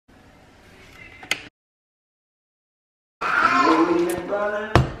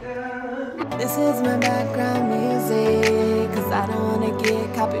This is my background music, cause I don't wanna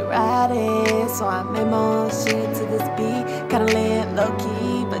get copyrighted. So I made my own shit to this beat. Kinda lit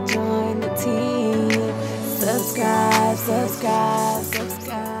low-key, but join the team. Subscribe, subscribe,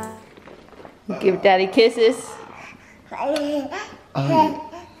 subscribe. Give daddy kisses.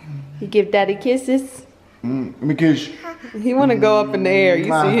 You give daddy kisses. Let me kiss you. He wanna go up in the air, you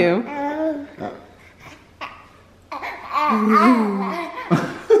see him.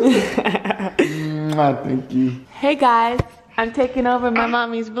 Thank you. Hey guys, I'm taking over my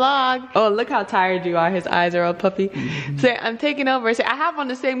mommy's vlog. Oh, look how tired you are. His eyes are all puffy. So I'm taking over. So I have on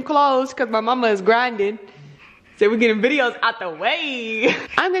the same clothes because my mama is grinding. So we're getting videos out the way.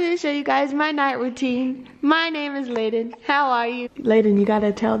 I'm gonna show you guys my night routine. My name is Layden. How are you? Layden, you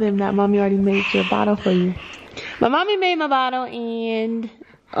gotta tell them that mommy already made your bottle for you. My mommy made my bottle and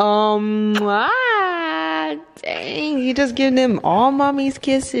dang, you just give them all mommy's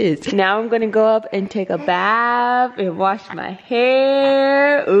kisses. Now I'm gonna go up and take a bath and wash my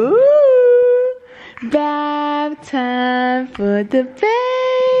hair. Ooh, bath time for the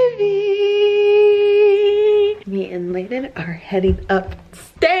baby. Me and Layden are heading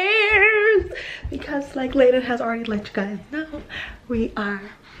upstairs because, like Layden has already let you guys know, we are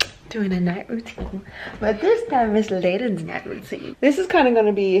doing a night routine, but this time it's Layden's night routine. This is kind of going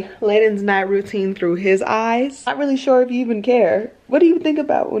to be Layden's night routine through his eyes. Not really sure if you even care. What do you think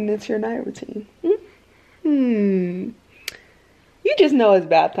about when it's your night routine? You just know it's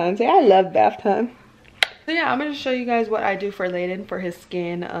bath time. Say, I love bath time. So yeah, I'm going to show you guys what I do for Layden, for his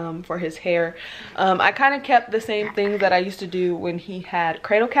skin, for his hair. I kind of kept the same things that I used to do when he had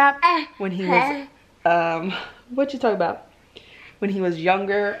cradle cap, when he was, what you talking about? When he was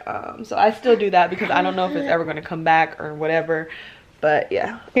younger. So I still do that because I don't know if it's ever going to come back or whatever. But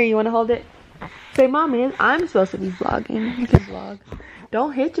yeah. Here, you want to hold it? Say, Mommy, I'm supposed to be vlogging. You can vlog.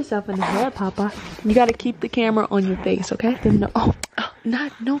 Don't hit yourself in the head, Papa. You got to keep the camera on your face, okay? Then no,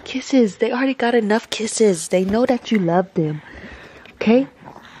 no kisses. They already got enough kisses. They know that you love them. Okay?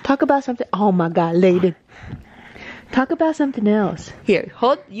 Talk about something. Oh my God, Layden. Talk about something else. Here,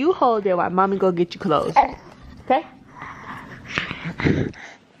 hold it while Mommy go get you clothes. Okay?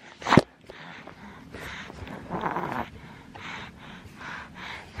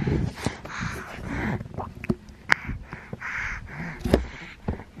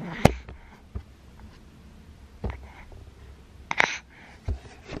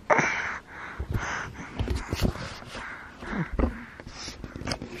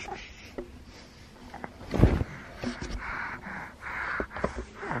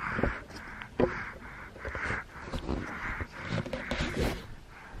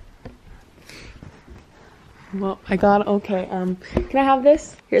 Well, I got it. Okay, can I have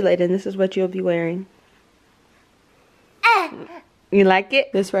this? Here, Layden, this is what you'll be wearing. You like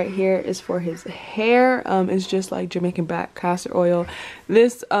it? This right here is for his hair. It's just like Jamaican black castor oil.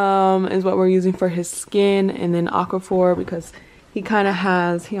 This is what we're using for his skin, and then Aquaphor because he kind of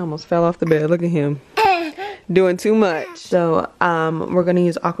has, he almost fell off the bed. Look at him. Doing too much. So we're gonna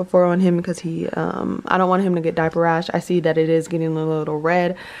use Aquaphor on him because he I don't want him to get diaper rash. I see that it is getting a little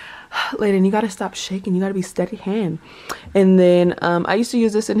red. Layden, you gotta stop shaking. You gotta be steady hand. And then I used to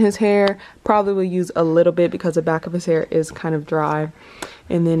use this in his hair. Probably will use a little bit because the back of his hair is kind of dry.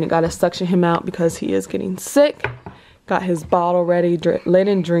 And then gotta suction him out because he is getting sick. Got his bottle ready.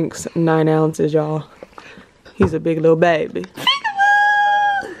 Layden drinks 9 ounces, y'all. He's a big little baby.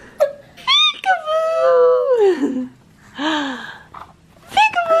 Peekaboo!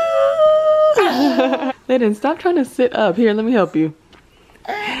 Peekaboo! Peekaboo! Layden, stop trying to sit up. Here, let me help you.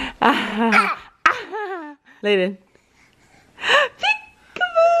 Layden.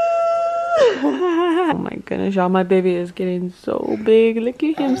 Oh my goodness, y'all, my baby is getting so big. Look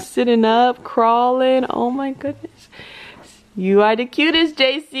at him sitting up, crawling. Oh my goodness. You are the cutest,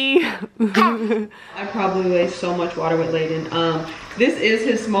 JC. I probably waste so much water with Layden. This is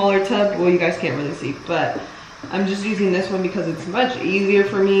his smaller tub. Well, you guys can't really see, but I'm just using this one because it's much easier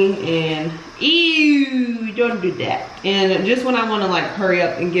for me. And ew, don't do that. And just when I want to like hurry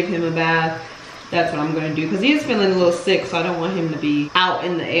up and give him a bath, that's what I'm going to do because he is feeling a little sick, so I don't want him to be out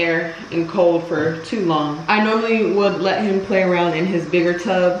in the air and cold for too long. I normally would let him play around in his bigger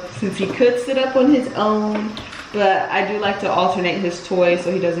tub since he could sit up on his own, but I do like to alternate his toys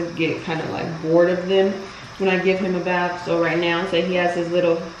so he doesn't get kind of like bored of them when I give him a bath. So right now, say he has his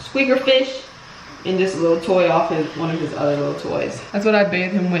little squeaker fish and just a little toy off one of his other little toys. That's what I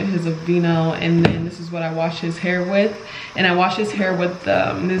bathe him with, his Aveeno, and then this is what I wash his hair with. And I wash his hair with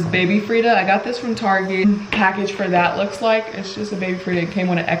this Baby Frida. I got this from Target. Package for that looks like, it's just a Baby Frida. It came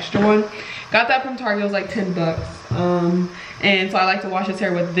with an extra one. Got that from Target, it was like 10 bucks. And so I like to wash his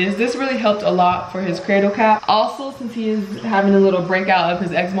hair with this. This really helped a lot for his cradle cap. Also, since he is having a little breakout of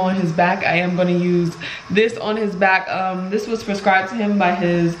his eczema on his back, I am going to use this on his back. This was prescribed to him by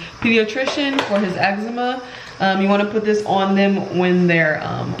his pediatrician for his eczema. You want to put this on them when they're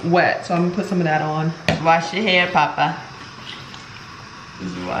wet. So I'm going to put some of that on. Wash your hair, Papa.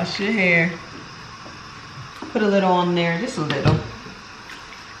 Just wash your hair. Put a little on there, just a little,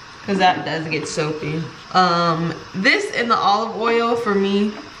 because that does get soapy. This and the olive oil for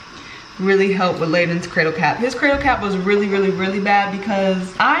me really helped with Layden's cradle cap. His cradle cap was really bad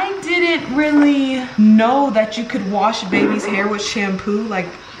because I didn't really know that you could wash baby's hair with shampoo. Like,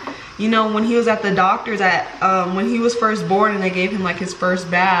 you know, when he was at the doctor's when he was first born and they gave him like his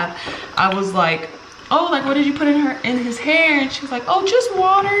first bath, I was like, oh, like what did you put in his hair? And she was like, oh, just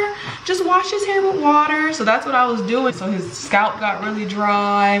water. Just wash his hair with water. So that's what I was doing. So his scalp got really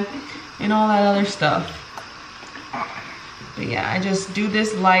dry and all that other stuff. But yeah, I just do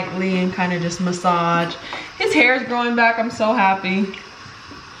this lightly and kind of just massage. His hair is growing back. I'm so happy.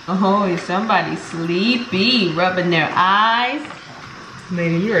 Oh, is somebody sleepy? Rubbing their eyes.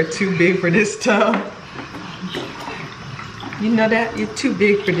 Lady, you are too big for this tub. You know that? You're too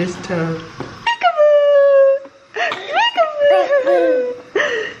big for this tub.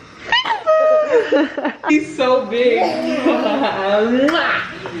 He's so big.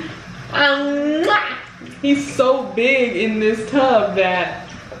 He's so big in this tub that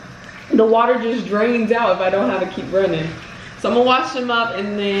the water just drains out if I don't have to keep running. So I'm gonna wash him up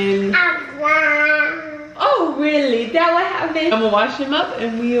and then... Oh, really? That what happened? I'm gonna wash him up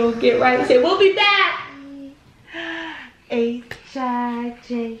and we'll get right and say, we'll be back. H-I-J-K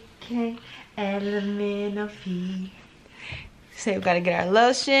L-M-N-O-P. Say we gotta get our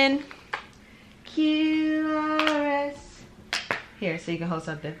lotion. Q-R-S. Here, so you can hold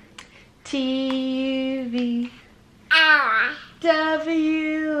something. T-U-V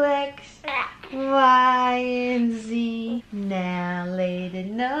W-X-Y-and-Z. Now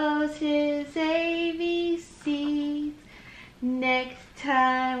Layden knows his ABCs. Next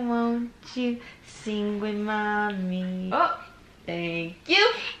time, won't you sing with mommy? Oh, Thank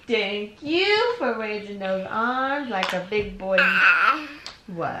you. Thank you for raising those arms like a big boy.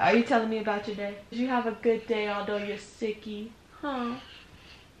 What? Are you telling me about your day? Did you have a good day although you're sicky? Huh?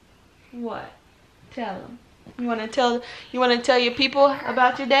 What? Tell them. you wanna tell your people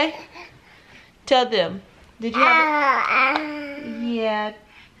about your day? Tell them. Did you have Yeah.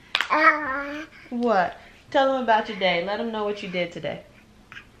 what? Tell them about your day. Let them know what you did today.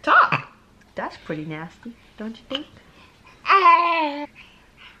 Talk. That's pretty nasty, don't you think?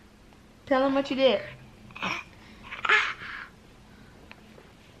 Tell them what you did.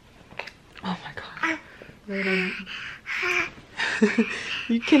 Oh my God.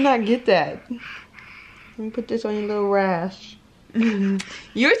 You cannot get that. Let me put this on your little rash.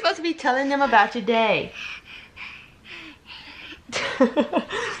 You're supposed to be telling them about your day.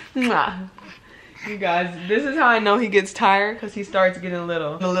 You guys, this is how I know he gets tired, because he starts getting a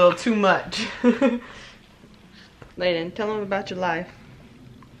little too much. Layden, tell him about your life.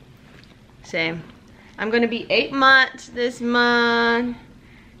 Same. I'm gonna be 8 months this month.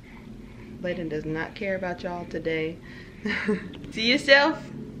 Layden does not care about y'all today. See yourself?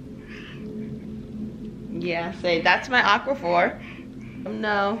 Yeah, say that's my Aquaphor.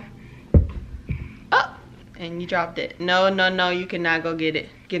 No. Oh, and you dropped it. No, you cannot go get it.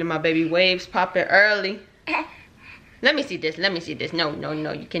 Getting my baby waves popping early. Let me see this. No,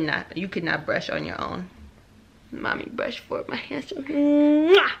 you cannot. You cannot brush on your own. Mommy brush for my handsome.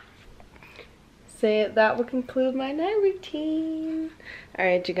 Mwah! Say it, that will conclude my night routine.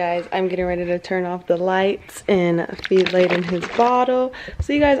 Alright, you guys, I'm getting ready to turn off the lights and feed Layden his bottle.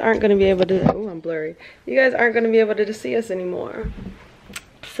 So you guys aren't going to be able to, oh, I'm blurry. You guys aren't going to be able to see us anymore.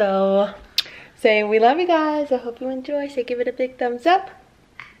 So, say we love you guys. I hope you enjoy. Say give it a big thumbs up.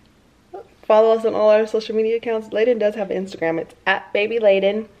 Follow us on all our social media accounts. Layden does have an Instagram. It's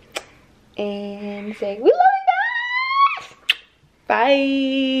 @BabyLayden. And say we love you guys.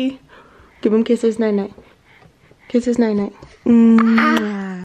 Bye. Give him kisses, night night. Kisses, night night.